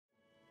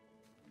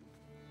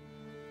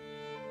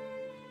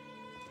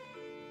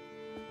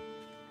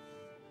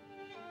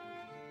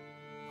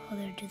Oh,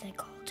 there do they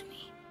call to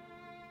me.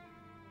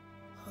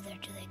 Oh, there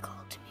do they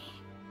call to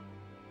me.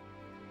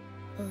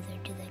 Oh, there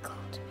do they call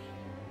to me.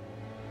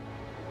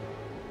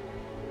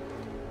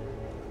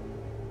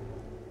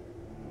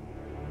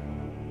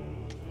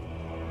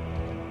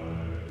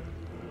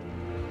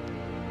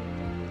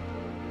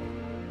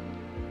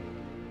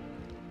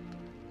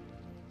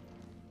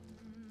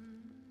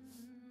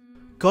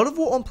 God of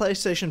War on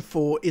PlayStation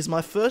 4 is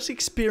my first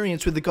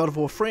experience with the God of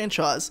War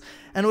franchise,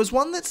 and it was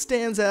one that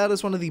stands out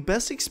as one of the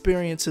best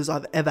experiences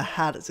I've ever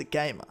had as a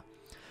gamer.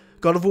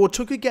 God of War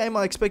took a game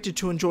I expected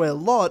to enjoy a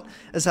lot,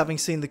 as having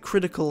seen the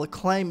critical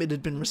acclaim it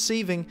had been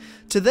receiving,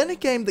 to then a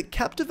game that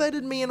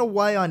captivated me in a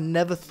way I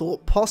never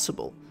thought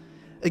possible.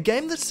 A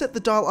game that set the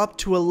dial up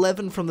to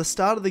 11 from the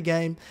start of the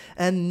game,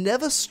 and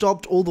never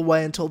stopped all the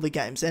way until the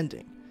game's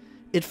ending.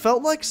 It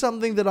felt like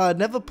something that I had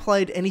never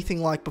played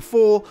anything like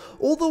before,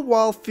 all the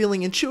while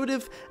feeling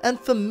intuitive and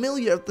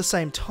familiar at the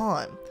same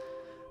time.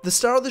 The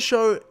star of the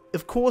show,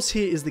 of course,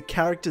 here is the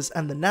characters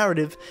and the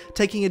narrative,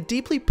 taking a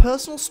deeply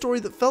personal story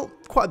that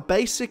felt quite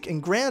basic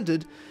and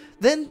grounded,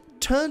 then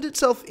turned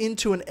itself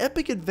into an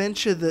epic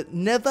adventure that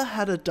never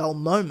had a dull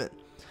moment.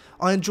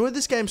 I enjoyed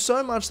this game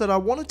so much that I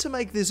wanted to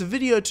make this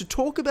video to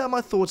talk about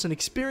my thoughts and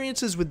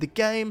experiences with the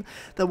game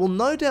that will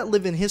no doubt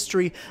live in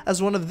history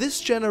as one of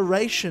this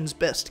generation's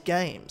best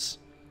games.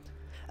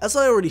 As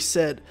I already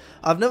said,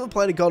 I've never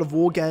played a God of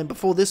War game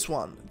before this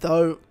one,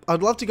 though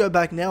I'd love to go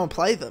back now and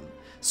play them.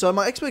 So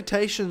my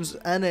expectations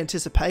and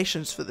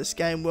anticipations for this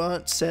game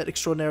weren't set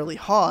extraordinarily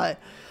high.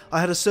 I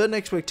had a certain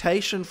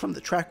expectation from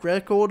the track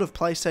record of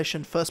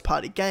PlayStation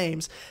first-party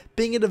games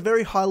being at a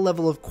very high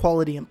level of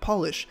quality and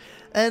polish,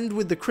 and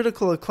with the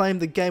critical acclaim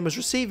the game was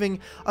receiving,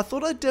 I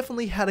thought I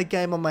definitely had a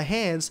game on my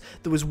hands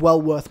that was well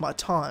worth my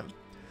time.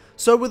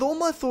 So with all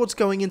my thoughts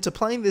going into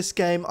playing this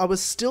game, I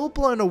was still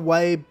blown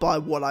away by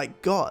what I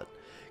got.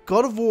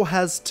 God of War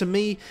has, to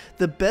me,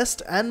 the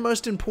best and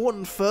most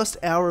important first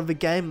hour of a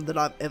game that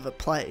I've ever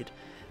played.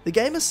 The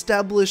game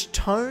established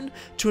tone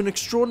to an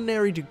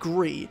extraordinary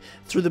degree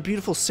through the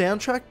beautiful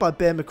soundtrack by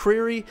Bear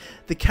McCreary,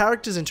 the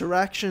characters'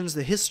 interactions,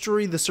 the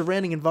history, the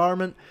surrounding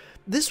environment.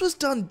 This was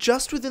done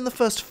just within the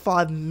first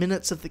 5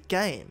 minutes of the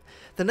game.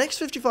 The next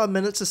 55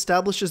 minutes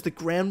establishes the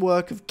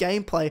groundwork of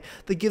gameplay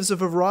that gives a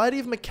variety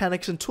of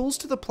mechanics and tools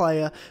to the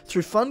player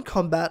through fun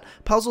combat,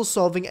 puzzle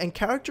solving, and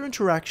character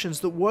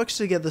interactions that works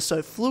together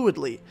so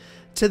fluidly.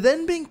 To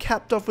then being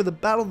capped off with a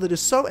battle that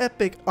is so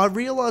epic, I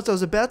realised I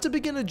was about to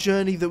begin a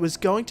journey that was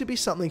going to be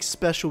something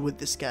special with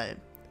this game.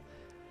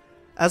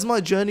 As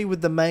my journey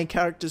with the main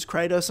characters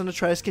Kratos and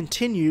Atreus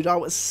continued, I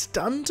was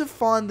stunned to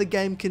find the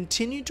game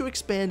continued to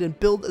expand and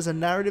build as a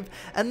narrative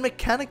and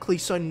mechanically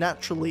so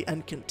naturally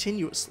and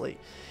continuously.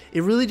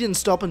 It really didn't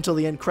stop until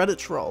the end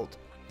credits rolled.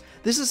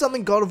 This is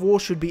something God of War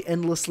should be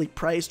endlessly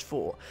praised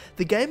for.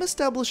 The game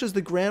establishes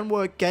the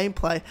groundwork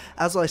gameplay,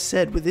 as I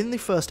said, within the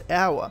first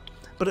hour,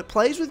 but it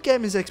plays with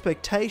gamers'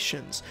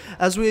 expectations,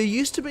 as we are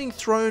used to being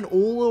thrown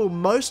all or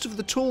most of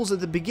the tools at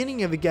the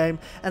beginning of a game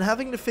and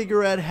having to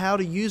figure out how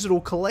to use it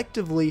all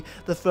collectively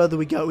the further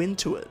we go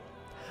into it.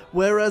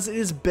 Whereas it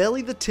is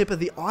barely the tip of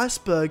the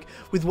iceberg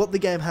with what the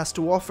game has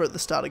to offer at the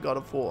start of God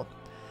of War.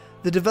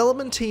 The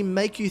development team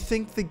make you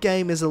think the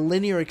game is a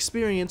linear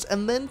experience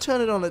and then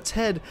turn it on its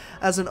head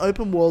as an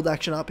open world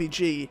action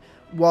RPG,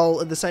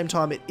 while at the same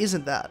time it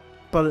isn't that,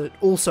 but it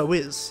also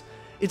is.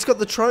 It's got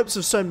the tropes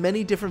of so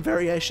many different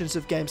variations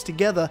of games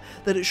together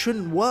that it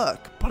shouldn't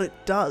work, but it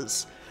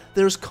does.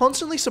 There is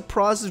constantly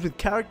surprises with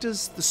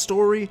characters, the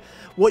story,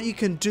 what you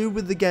can do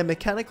with the game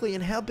mechanically,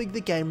 and how big the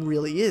game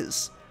really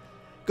is.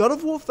 God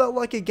of War felt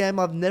like a game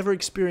I've never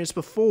experienced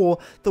before,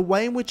 the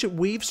way in which it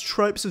weaves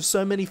tropes of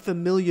so many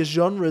familiar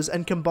genres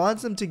and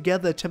combines them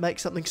together to make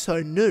something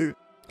so new,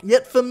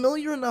 yet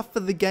familiar enough for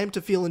the game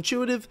to feel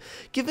intuitive,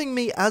 giving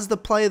me as the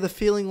player the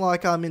feeling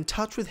like I'm in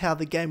touch with how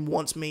the game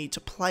wants me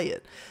to play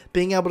it,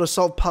 being able to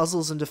solve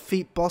puzzles and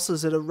defeat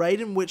bosses at a rate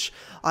in which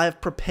I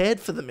have prepared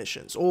for the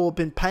missions, or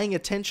been paying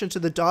attention to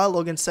the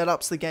dialogue and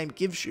setups the game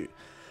gives you.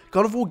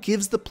 God of War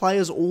gives the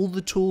players all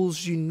the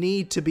tools you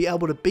need to be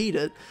able to beat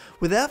it,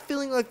 without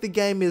feeling like the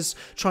game is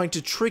trying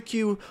to trick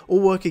you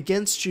or work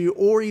against you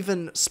or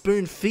even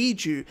spoon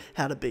feed you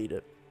how to beat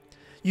it.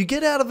 You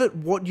get out of it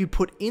what you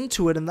put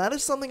into it, and that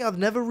is something I've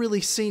never really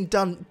seen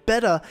done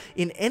better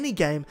in any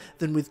game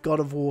than with God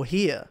of War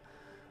here.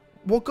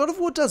 What God of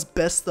War does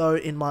best though,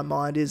 in my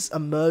mind, is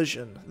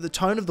immersion. The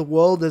tone of the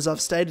world, as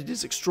I've stated,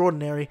 is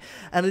extraordinary,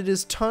 and it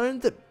is tone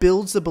that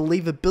builds the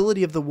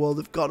believability of the world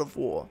of God of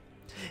War.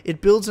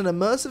 It builds an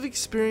immersive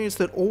experience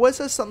that always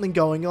has something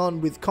going on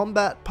with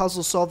combat,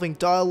 puzzle solving,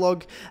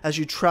 dialogue as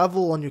you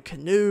travel on your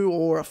canoe,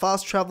 or a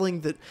fast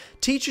traveling that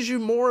teaches you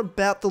more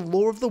about the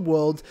lore of the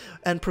world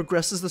and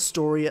progresses the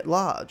story at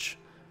large.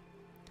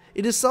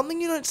 It is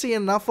something you don't see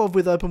enough of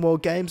with open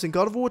world games, and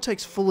God of War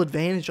takes full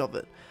advantage of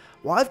it.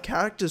 Why have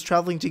characters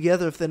traveling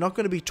together if they're not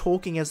going to be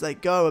talking as they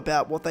go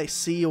about what they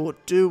see or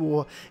do,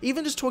 or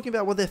even just talking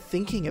about what they're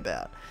thinking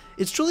about?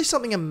 It's truly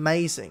something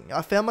amazing.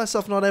 I found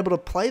myself not able to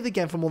play the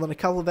game for more than a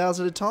couple of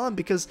hours at a time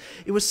because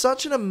it was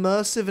such an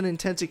immersive and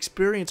intense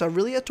experience. I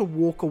really had to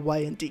walk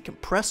away and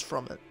decompress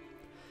from it.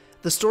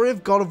 The story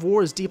of God of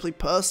War is deeply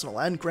personal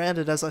and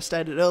granted, as I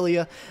stated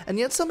earlier, and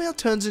yet somehow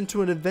turns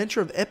into an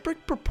adventure of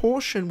epic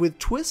proportion with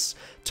twists,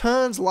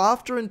 turns,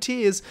 laughter and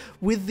tears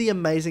with the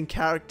amazing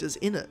characters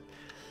in it.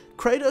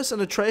 Kratos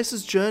and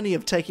Atreus' journey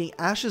of taking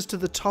ashes to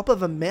the top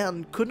of a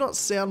mountain could not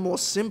sound more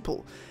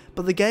simple,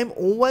 but the game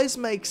always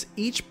makes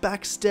each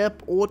backstep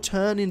or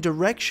turn in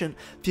direction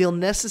feel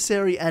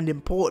necessary and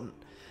important.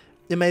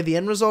 It made the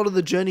end result of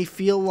the journey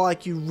feel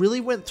like you really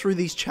went through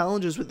these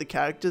challenges with the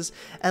characters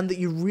and that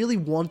you really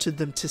wanted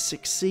them to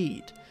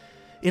succeed.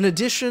 In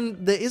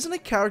addition, there isn't a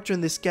character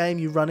in this game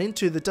you run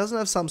into that doesn't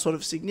have some sort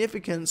of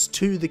significance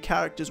to the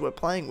characters we're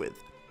playing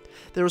with.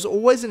 There is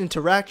always an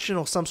interaction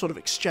or some sort of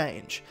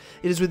exchange.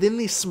 It is within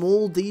these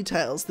small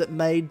details that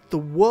made the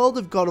world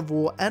of God of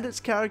War and its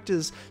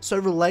characters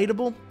so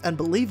relatable and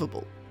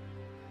believable.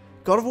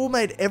 God of War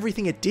made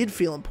everything it did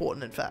feel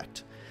important, in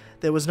fact.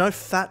 There was no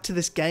fat to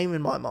this game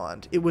in my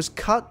mind. It was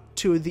cut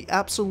to the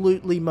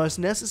absolutely most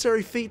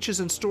necessary features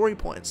and story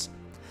points.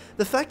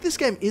 The fact this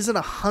game isn't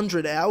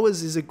 100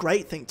 hours is a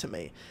great thing to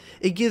me.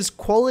 It gives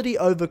quality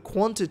over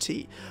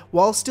quantity,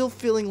 while still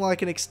feeling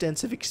like an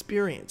extensive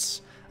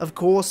experience. Of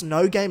course,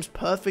 no game's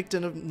perfect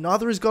and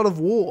neither is God of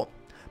War.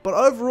 But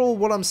overall,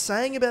 what I'm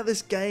saying about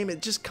this game,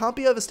 it just can't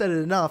be overstated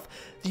enough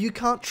that you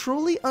can't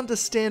truly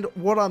understand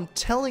what I'm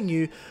telling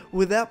you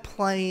without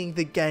playing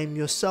the game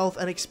yourself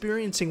and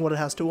experiencing what it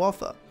has to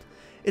offer.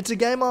 It's a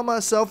game I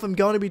myself am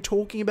going to be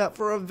talking about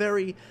for a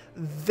very,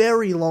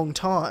 very long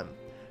time.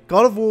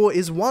 God of War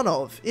is one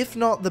of, if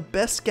not the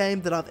best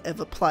game that I've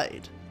ever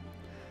played.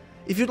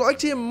 If you'd like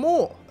to hear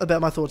more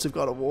about my thoughts of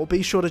God of War,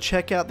 be sure to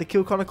check out the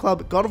Kill Connor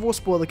Club God of War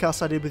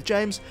spoilercast I did with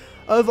James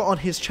over on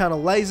his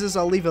channel Lasers.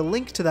 I'll leave a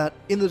link to that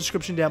in the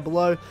description down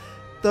below.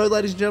 Though,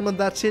 ladies and gentlemen,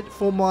 that's it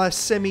for my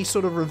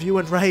sort of review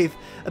and rave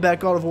about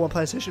God of War on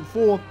PlayStation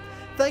 4.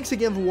 Thanks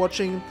again for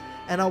watching,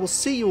 and I will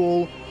see you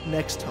all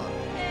next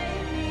time.